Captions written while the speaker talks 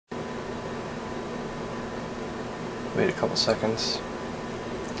Wait a couple seconds.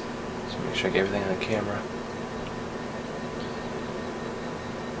 Just make sure I get everything on camera.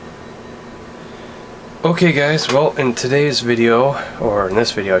 Okay guys, well in today's video, or in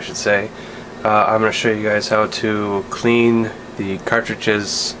this video I should say, I'm going to show you guys how to clean the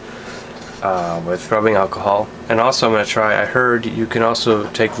cartridges with rubbing alcohol. And also I'm going to try, I heard you can also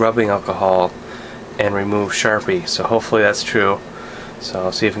take rubbing alcohol and remove Sharpie, so hopefully that's true. So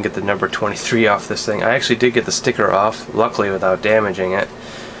I'll see if I can get the number 23 off this thing. I actually did get the sticker off, luckily without damaging it.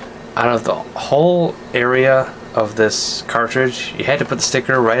 Out of the whole area of this cartridge, you had to put the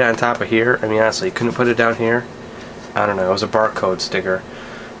sticker right on top of here. I mean, honestly, you couldn't put it down here. I don't know, it was a barcode sticker.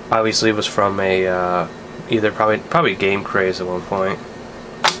 Obviously it was from a either probably Game Craze at one point.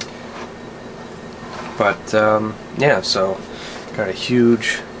 But yeah, so got a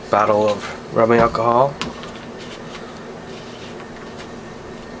huge bottle of rubbing alcohol,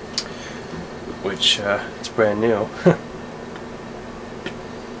 which it's brand new.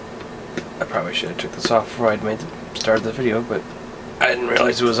 I probably should have took this off before I'd started the video, but I didn't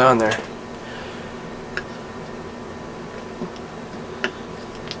realize it was on there.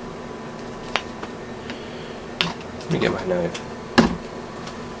 Let me get my knife.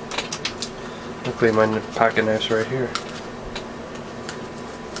 Luckily my pocket knife's right here.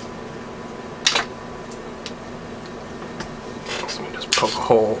 So let me just poke a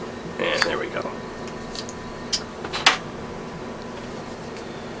hole, and there we go.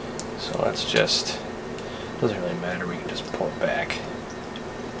 So let's just, doesn't really matter, we can just pull it back.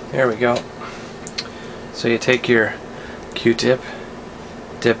 There we go. So you take your Q-tip,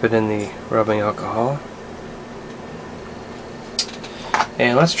 dip it in the rubbing alcohol,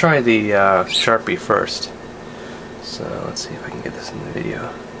 and let's try the Sharpie first. So let's see if I can get this in the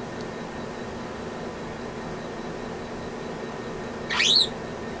video.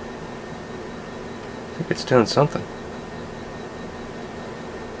 I think it's doing something.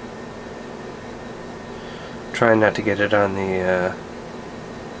 Trying not to get it on the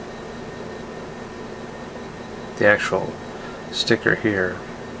actual sticker here.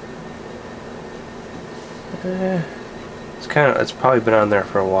 It's probably been on there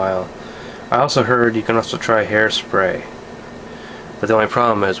for a while. I also heard you can also try hairspray, but the only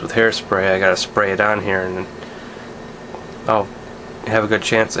problem is with hairspray I gotta spray it on here and I'll have a good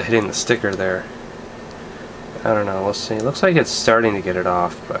chance of hitting the sticker there. I don't know, we'll see. It looks like it's starting to get it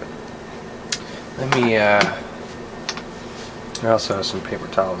off, but let me I also have some paper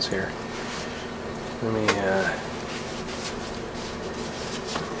towels here. Let me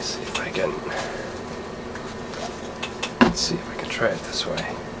see if I can. Let's see if I can try it this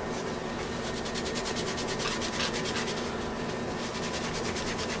way.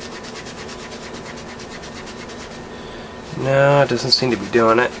 No, it doesn't seem to be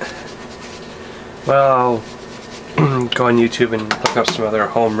doing it. Well, I'll go on YouTube and look up some other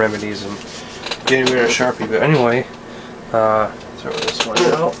home remedies and get rid of Sharpie. But anyway, throw this one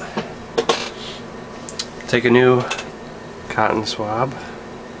out. Take a new cotton swab.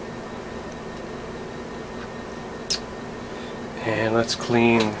 And let's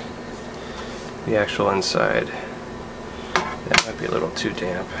clean the actual inside. That might be a little too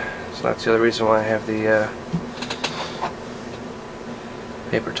damp. So that's the other reason why I have the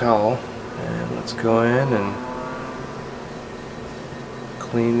paper towel. And let's go in and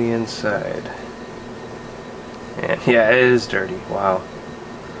clean the inside. And yeah, it is dirty. Wow.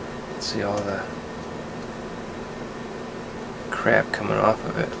 Let's see all the crap coming off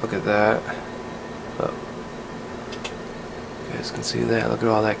of it. Look at that. Oh. You guys can see that. Look at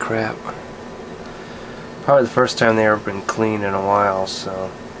all that crap. Probably the first time they've ever been cleaned in a while,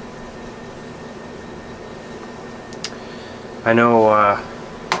 so I know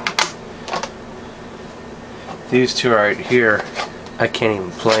these two right here, I can't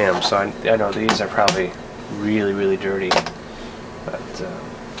even play them, so I know these are probably really dirty, but I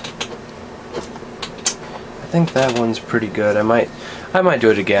think that one's pretty good. I might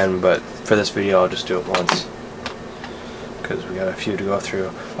do it again, but for this video I'll just do it once because we got a few to go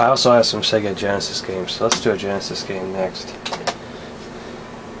through. I also have some Sega Genesis games, so let's do a Genesis game next.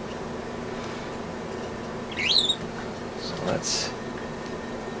 So let's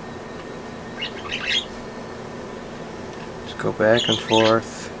just go back and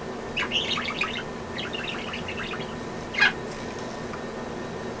forth.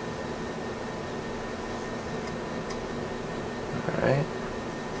 Alright.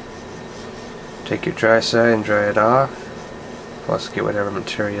 Take your dry side and dry it off. Plus get whatever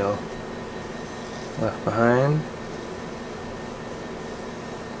material left behind.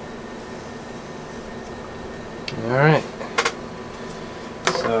 Alright.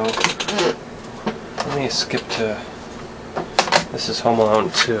 So let me skip to This is Home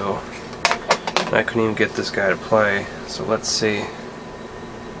Alone 2. I couldn't even get this guy to play, so let's see.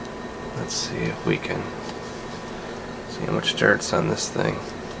 Let's see if we can see how much dirt's on this thing.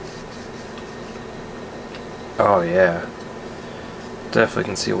 Oh yeah. Definitely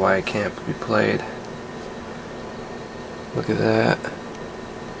can see why it can't be played. Look at that.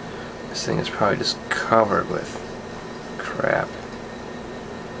 This thing is probably just covered with crap.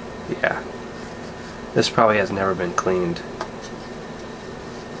 Yeah. This probably has never been cleaned.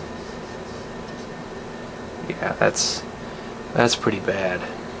 Yeah, that's pretty bad.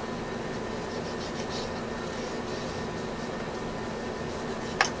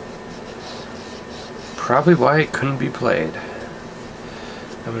 Probably why it couldn't be played.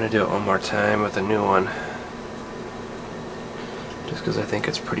 I'm gonna do it one more time with a new one. Just because I think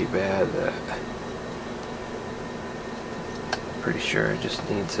it's pretty bad. Pretty sure it just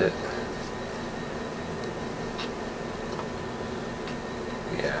needs it.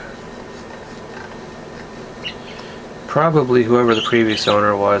 Yeah. Probably whoever the previous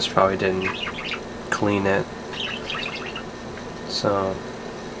owner was probably didn't clean it. So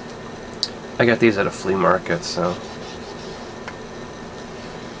I got these at a flea market, so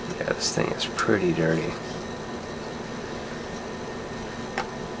yeah, this thing is pretty dirty.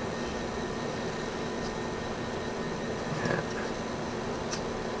 Yeah.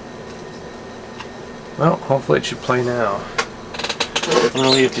 Well, hopefully it should play now. I'm going to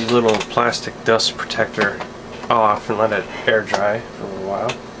leave the little plastic dust protector off and let it air dry for a little while.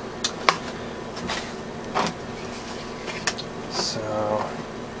 So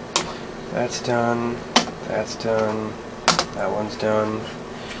that's done, that one's done.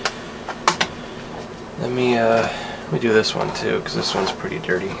 Let me do this one too, because this one's pretty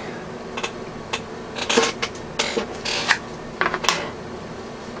dirty.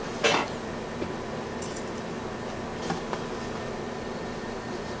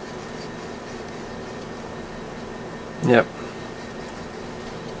 Yep.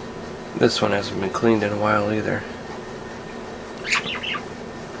 This one hasn't been cleaned in a while either.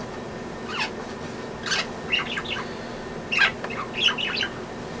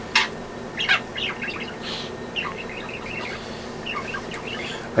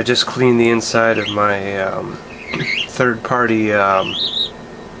 I just cleaned the inside of my third-party it's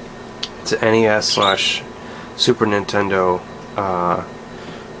an NES/Super Nintendo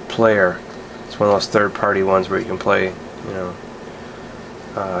player. It's one of those third-party ones where you can play, you know,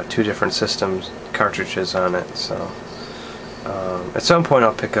 two different systems, cartridges on it. So at some point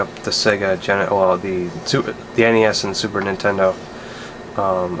I'll pick up the the NES and Super Nintendo.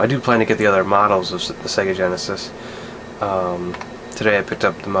 I do plan to get the other models of the Sega Genesis. Today I picked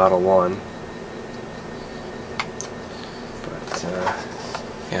up the Model 1. But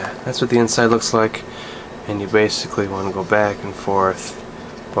yeah, that's what the inside looks like, and you basically want to go back and forth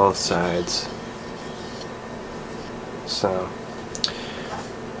both sides. So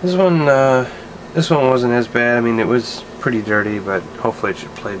this one wasn't as bad. I mean, it was pretty dirty, but hopefully it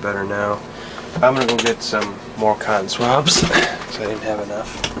should play better now. I'm gonna go get some more cotton swabs because I didn't have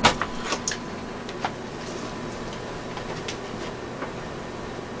enough.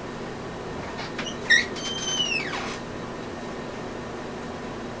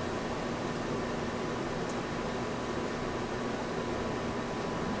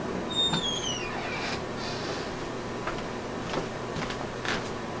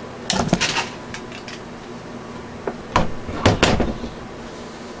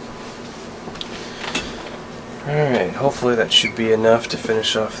 Alright, hopefully that should be enough to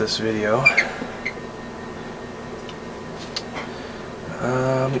finish off this video.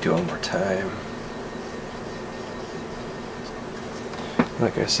 Let me do it one more time.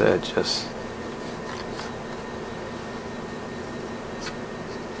 Like I said, just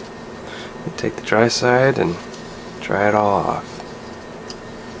take the dry side and dry it all off.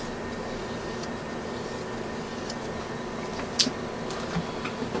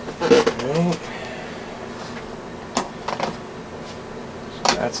 Alright.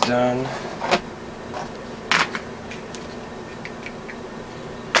 That's done.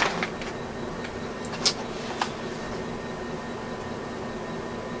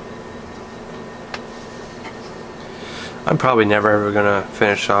 I'm probably never ever gonna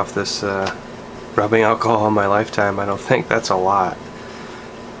finish off this rubbing alcohol in my lifetime. I don't think. That's a lot.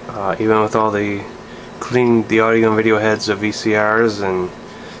 Even with all the cleaning the audio and video heads of VCRs and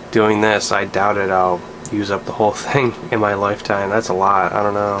doing this, I doubt it I'll use up the whole thing in my lifetime. That's a lot. I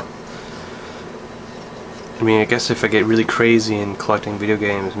don't know. I mean, I guess if I get really crazy in collecting video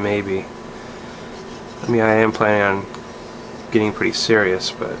games, maybe. I mean, I am planning on getting pretty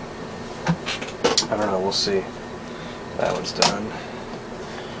serious, but I don't know. We'll see. That one's done.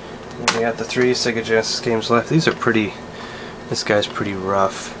 And we got the 3 Sega Genesis games left. These are pretty, this guy's pretty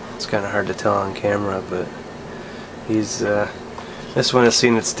rough. It's kind of hard to tell on camera, but he's, this one has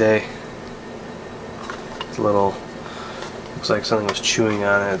seen its day. It's a little, looks like something was chewing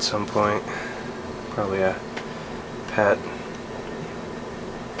on it at some point. Probably a pet.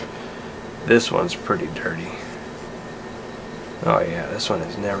 This one's pretty dirty. Oh yeah, this one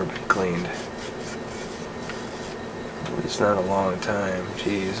has never been cleaned. At least not a long time.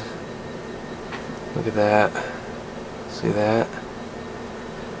 Jeez. Look at that. See that?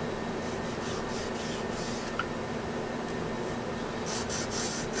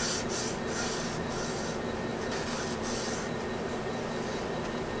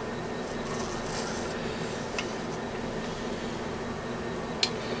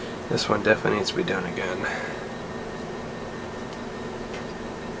 This one definitely needs to be done again.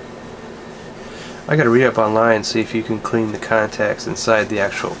 I gotta read up online and see if you can clean the contacts inside the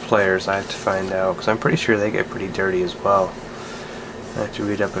actual players. I have to find out, because I'm pretty sure they get pretty dirty as well. I have to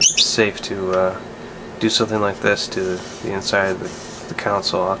read up if it's safe to do something like this to the inside of the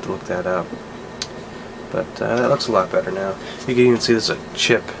console. I'll have to look that up. But that looks a lot better now. You can even see there's a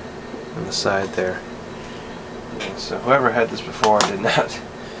chip on the side there. And so whoever had this before did not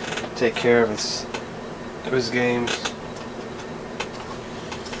take care of his games.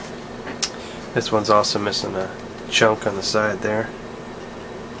 This one's also missing a chunk on the side there.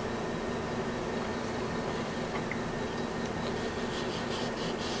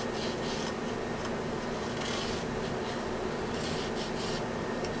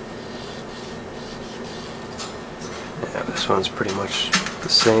 Yeah, this one's pretty much the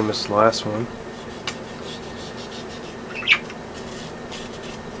same as the last one.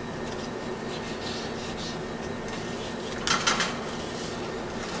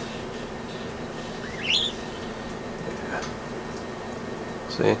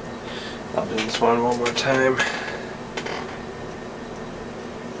 See, I'll do this one more time.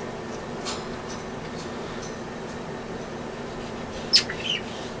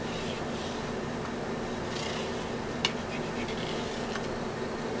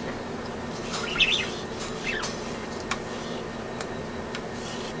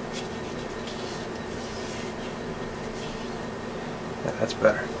 Yeah, that's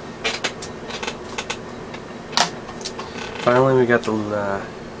better. Finally, we got the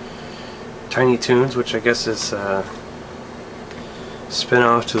Tiny Toons, which I guess is a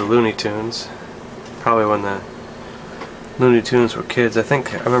spin-off to the Looney Tunes. Probably when the Looney Tunes were kids. I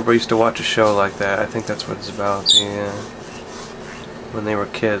remember I used to watch a show like that. I think that's what it's about. Yeah, when they were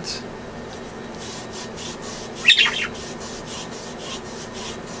kids.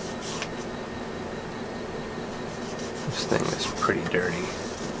 This thing is pretty dirty.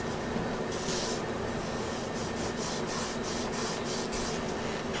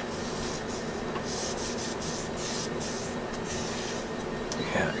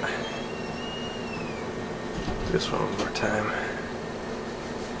 Yeah. This one more time.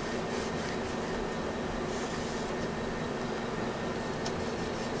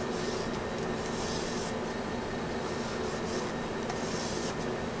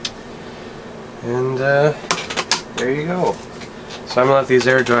 And there you go. So I'm gonna let these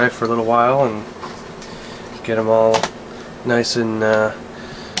air dry for a little while and get them all nice and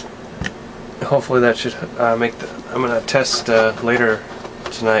hopefully that should make the. I'm gonna test later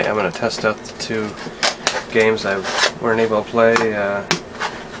tonight. I'm gonna test out the 2 games I weren't able to play.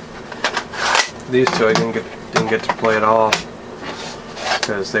 These 2 I didn't get to play at all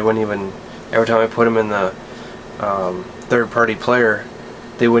because they wouldn't even. Every time I put them in the third-party player,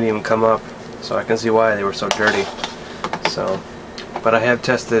 they wouldn't even come up. So I can see why they were so dirty. So, but I have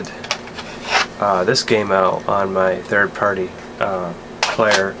tested this game out on my third-party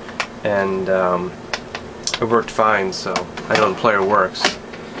player, and it worked fine. So I know the player works.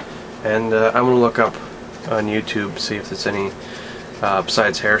 And I'm gonna look up on YouTube, see if there's any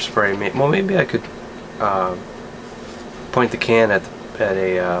besides hairspray. Well, maybe I could point the can at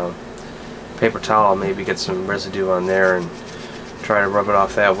a paper towel, maybe get some residue on there and try to rub it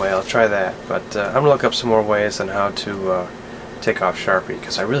off that way. I'll try that, but I'm gonna look up some more ways on how to take off Sharpie,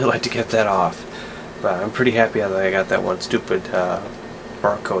 because I really like to get that off. But I'm pretty happy that I got that one stupid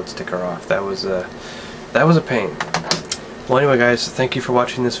barcode sticker off. That was a pain. Well, anyway, guys, thank you for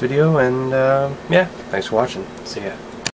watching this video, and yeah, thanks for watching. See ya.